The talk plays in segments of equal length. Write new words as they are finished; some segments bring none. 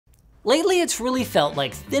Lately, it's really felt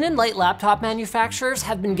like thin and light laptop manufacturers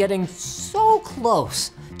have been getting so close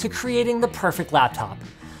to creating the perfect laptop.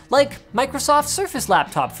 Like Microsoft's Surface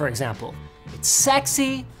laptop, for example. It's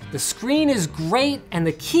sexy, the screen is great, and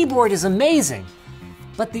the keyboard is amazing.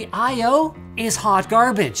 But the I/O is hot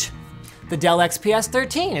garbage. The Dell XPS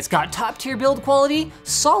 13, it's got top tier build quality,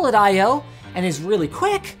 solid I/O, and is really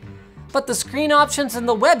quick. But the screen options and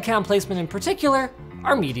the webcam placement in particular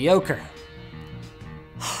are mediocre.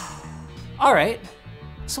 All right,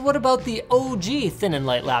 so what about the OG thin and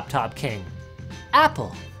light laptop king,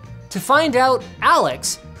 Apple? To find out,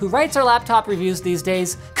 Alex, who writes our laptop reviews these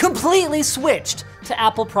days, completely switched to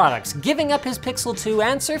Apple products, giving up his Pixel 2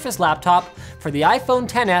 and Surface laptop for the iPhone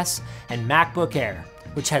XS and MacBook Air,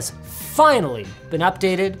 which has finally been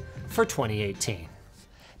updated for 2018.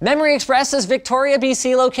 Memory Express's Victoria,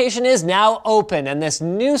 BC location is now open, and this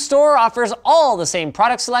new store offers all the same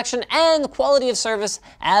product selection and quality of service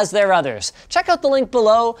as their others. Check out the link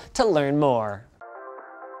below to learn more.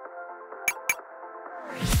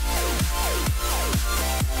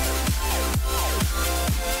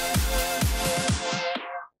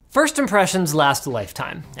 First impressions last a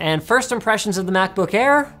lifetime, and first impressions of the MacBook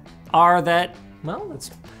Air are that, well, it's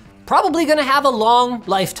probably gonna have a long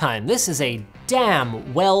lifetime. This is a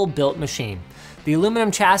damn well-built machine. The aluminum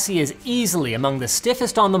chassis is easily among the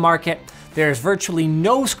stiffest on the market. There's virtually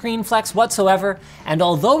no screen flex whatsoever, and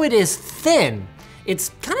although it is thin,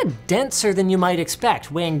 it's kind of denser than you might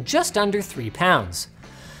expect, weighing just under 3 pounds.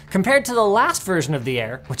 Compared to the last version of the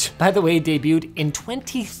Air, which by the way debuted in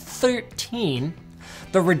 2013,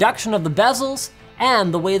 the reduction of the bezels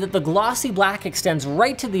and the way that the glossy black extends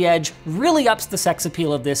right to the edge really ups the sex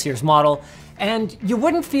appeal of this year's model, and you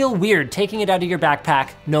wouldn't feel weird taking it out of your backpack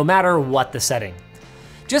no matter what the setting.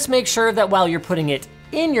 Just make sure that while you're putting it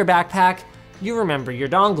in your backpack, you remember your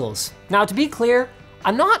dongles. Now to be clear,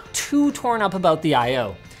 I'm not too torn up about the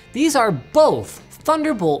I/O. These are both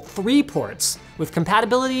Thunderbolt 3 ports with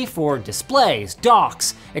compatibility for displays,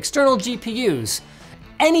 docks, external GPUs,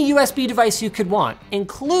 any USB device you could want,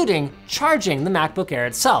 including charging the MacBook Air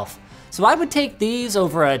itself. So I would take these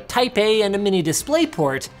over a Type A and a mini display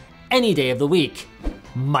port any day of the week.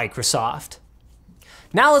 Microsoft.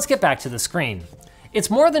 Now let's get back to the screen.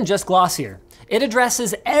 It's more than just glossier. It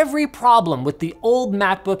addresses every problem with the old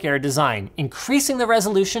MacBook Air design, increasing the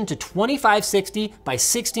resolution to 2560 by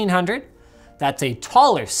 1600. That's a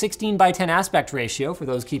taller 16:10 aspect ratio for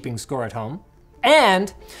those keeping score at home.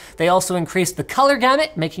 And they also increased the color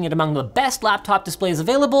gamut, making it among the best laptop displays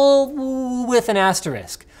available, with an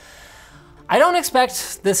asterisk. I don't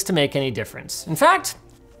expect this to make any difference. In fact,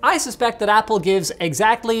 I suspect that Apple gives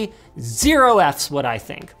exactly 0 Fs what I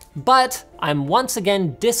think. But I'm once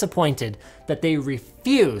again disappointed that they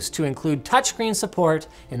refuse to include touchscreen support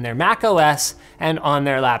in their Mac OS and on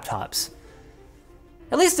their laptops.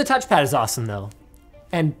 At least the touchpad is awesome though.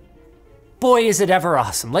 And boy, is it ever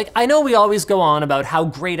awesome. Like, I know we always go on about how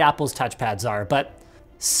great Apple's touchpads are, but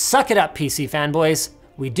suck it up, PC fanboys.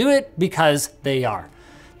 We do it because they are.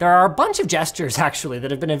 There are a bunch of gestures actually that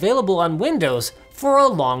have been available on Windows for a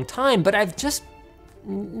long time, but I've just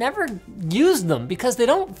never used them because they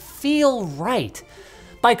don't feel right.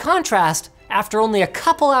 By contrast, after only a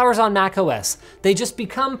couple hours on macOS, they just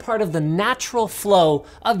become part of the natural flow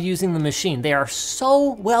of using the machine. They are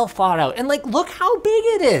so well thought out, and like, look how big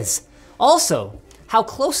it is. Also, how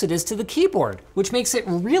close it is to the keyboard, which makes it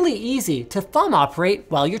really easy to thumb operate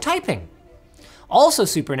while you're typing. Also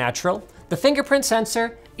supernatural, the fingerprint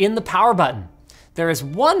sensor in the power button. There is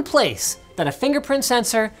one place that a fingerprint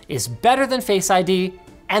sensor is better than Face ID,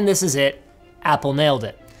 and this is it. Apple nailed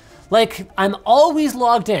it. Like, I'm always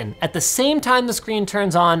logged in at the same time the screen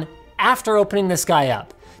turns on after opening this guy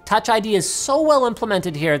up. Touch ID is so well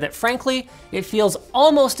implemented here that frankly, it feels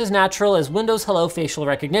almost as natural as Windows Hello facial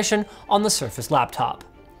recognition on the Surface laptop.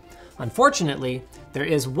 Unfortunately, there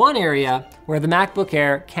is one area where the MacBook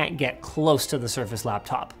Air can't get close to the Surface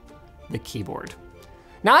laptop, the keyboard.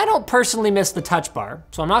 Now I don't personally miss the touch bar,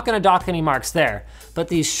 so I'm not gonna dock any marks there, but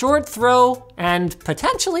these short throw and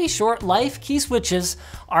potentially short life key switches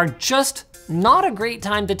are just not a great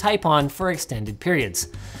time to type on for extended periods.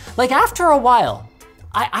 Like after a while,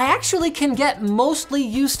 I actually can get mostly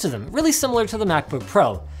used to them, really similar to the MacBook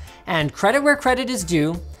Pro. And credit where credit is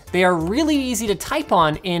due, they are really easy to type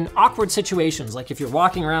on in awkward situations, like if you're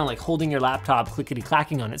walking around like holding your laptop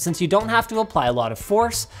clickety-clacking on it, since you don't have to apply a lot of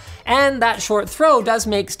force, and that short throw does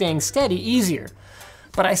make staying steady easier.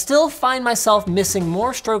 But I still find myself missing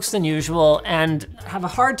more strokes than usual and have a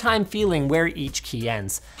hard time feeling where each key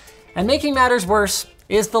ends. And making matters worse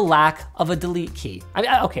is the lack of a delete key.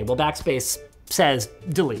 Okay, well, backspace says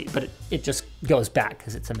delete, but it just goes back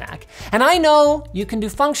because it's a Mac. And I know you can do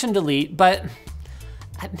function delete, but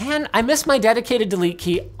man, I miss my dedicated delete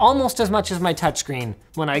key almost as much as my touchscreen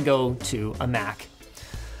when I go to a Mac.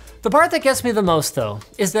 The part that gets me the most though,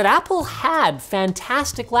 is that Apple had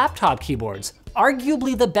fantastic laptop keyboards,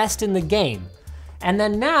 arguably the best in the game. And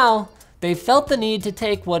then now, they've felt the need to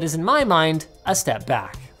take what is in my mind, a step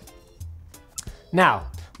back. Now,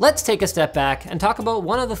 let's take a step back and talk about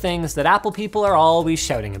one of the things that Apple people are always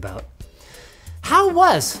shouting about. How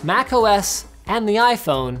was macOS and the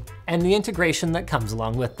iPhone and the integration that comes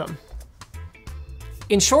along with them?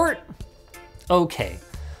 In short, okay.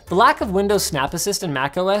 The lack of Windows Snap Assist in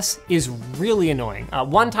macOS is really annoying.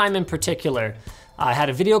 One time in particular, I had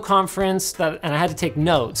a video conference and I had to take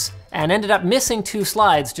notes and ended up missing 2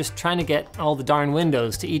 slides just trying to get all the darn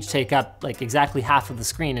windows to each take up like exactly half of the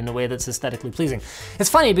screen in a way that's aesthetically pleasing. It's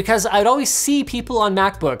funny because I'd always see people on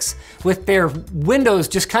MacBooks with their windows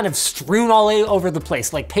just kind of strewn all over the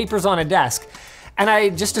place, like papers on a desk. And I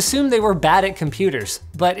just assumed they were bad at computers.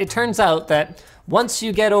 But it turns out that once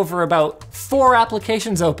you get over about 4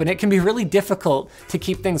 applications open, it can be really difficult to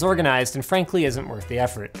keep things organized and frankly isn't worth the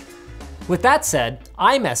effort. With that said,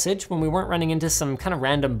 iMessage, when we weren't running into some kind of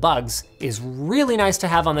random bugs, is really nice to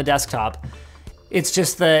have on the desktop. It's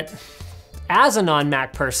just that as a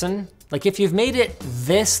non-Mac person, like if you've made it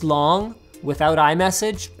this long without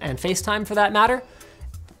iMessage and FaceTime for that matter,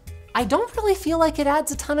 I don't really feel like it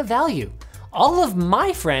adds a ton of value. All of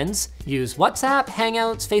my friends use WhatsApp,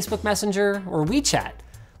 Hangouts, Facebook Messenger, or WeChat.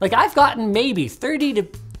 Like I've gotten maybe 30 to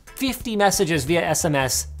 50 messages via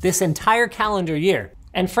SMS this entire calendar year.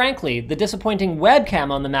 And frankly, the disappointing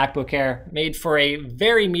webcam on the MacBook Air made for a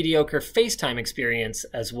very mediocre FaceTime experience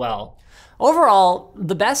as well. Overall,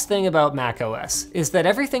 the best thing about macOS is that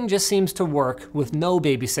everything just seems to work with no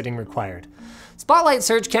babysitting required. Spotlight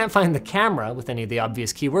Search can't find the camera with any of the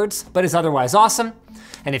obvious keywords, but is otherwise awesome.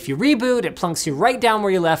 And if you reboot, it plunks you right down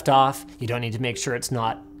where you left off. You don't need to make sure it's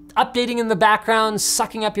not updating in the background,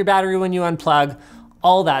 sucking up your battery when you unplug,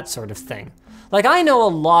 all that sort of thing. Like I know a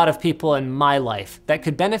lot of people in my life that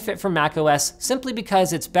could benefit from macOS simply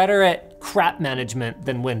because it's better at crap management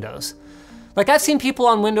than Windows. Like I've seen people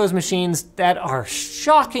on Windows machines that are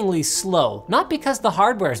shockingly slow, not because the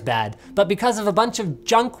hardware's bad, but because of a bunch of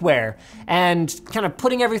junkware and kind of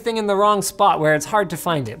putting everything in the wrong spot where it's hard to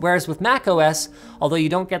find it. Whereas with macOS, although you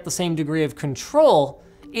don't get the same degree of control,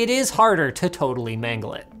 it is harder to totally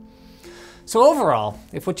mangle it. So overall,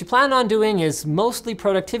 if what you plan on doing is mostly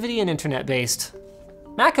productivity and internet-based,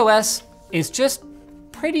 macOS is just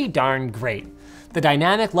pretty darn great. The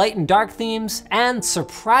dynamic light and dark themes and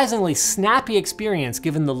surprisingly snappy experience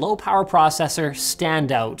given the low power processor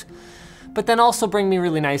stand out, but then also bring me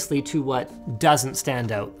really nicely to what doesn't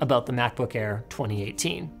stand out about the MacBook Air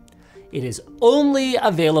 2018. It is only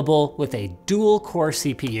available with a dual core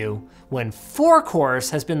CPU when 4 cores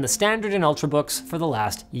has been the standard in Ultrabooks for the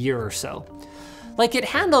last year or so. Like it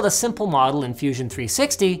handled a simple model in Fusion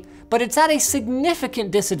 360, but it's at a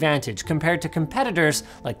significant disadvantage compared to competitors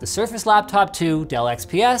like the Surface Laptop 2, Dell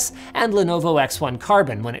XPS, and Lenovo X1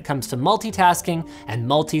 Carbon when it comes to multitasking and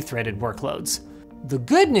multi-threaded workloads. The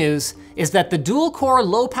good news is that the dual-core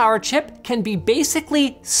low-power chip can be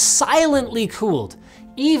basically silently cooled,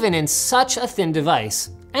 even in such a thin device,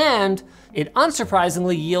 and it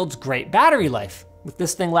unsurprisingly yields great battery life, with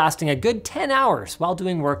this thing lasting a good 10 hours while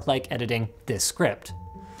doing work like editing this script.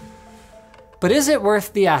 But is it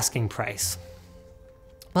worth the asking price?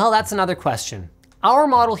 Well, that's another question. Our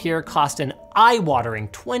model here cost an eye-watering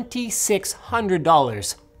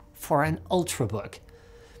 $2,600 for an Ultrabook.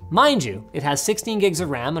 Mind you, it has 16 gigs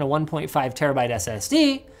of RAM and a 1.5 terabyte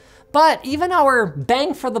SSD, but even our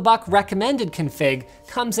bang for the buck recommended config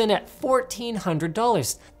comes in at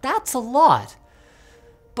 $1,400. That's a lot.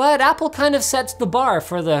 But Apple kind of sets the bar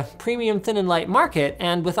for the premium thin and light market,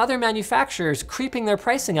 and with other manufacturers creeping their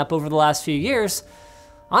pricing up over the last few years,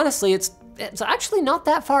 honestly, it's actually not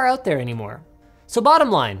that far out there anymore. So bottom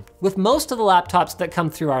line, with most of the laptops that come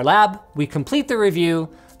through our lab, we complete the review,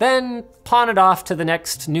 then pawn it off to the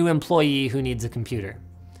next new employee who needs a computer.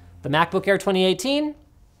 The MacBook Air 2018,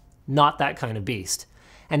 not that kind of beast.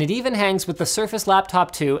 And it even hangs with the Surface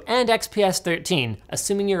Laptop 2 and XPS 13,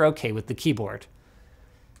 assuming you're okay with the keyboard.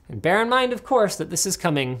 And bear in mind, of course, that this is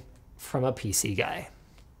coming from a PC guy.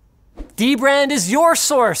 dbrand is your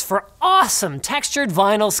source for awesome textured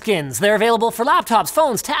vinyl skins. They're available for laptops,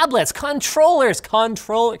 phones, tablets, controllers,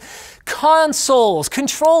 consoles,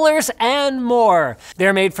 controllers, and more.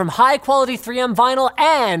 They're made from high quality 3M vinyl,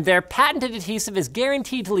 and their patented adhesive is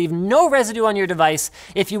guaranteed to leave no residue on your device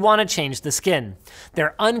if you want to change the skin.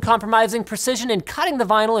 Their uncompromising precision in cutting the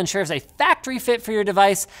vinyl ensures a factory fit for your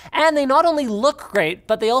device, and they not only look great,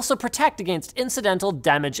 but they also protect against incidental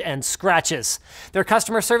damage and scratches. Their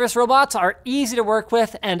customer service robots are easy to work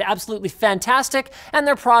with and absolutely fantastic, and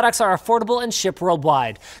their products are affordable and ship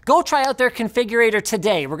worldwide. Go try out their configurator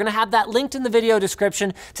today. We're gonna have that linked in the video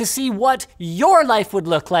description to see what your life would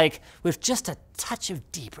look like with just a touch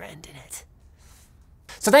of dbrand in it.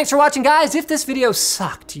 So thanks for watching, guys. If this video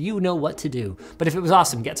sucked, you know what to do. But if it was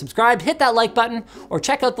awesome, get subscribed, hit that like button, or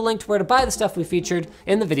check out the link to where to buy the stuff we featured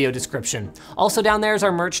in the video description. Also down there is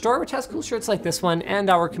our merch store, which has cool shirts like this one, and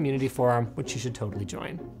our community forum, which you should totally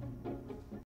join.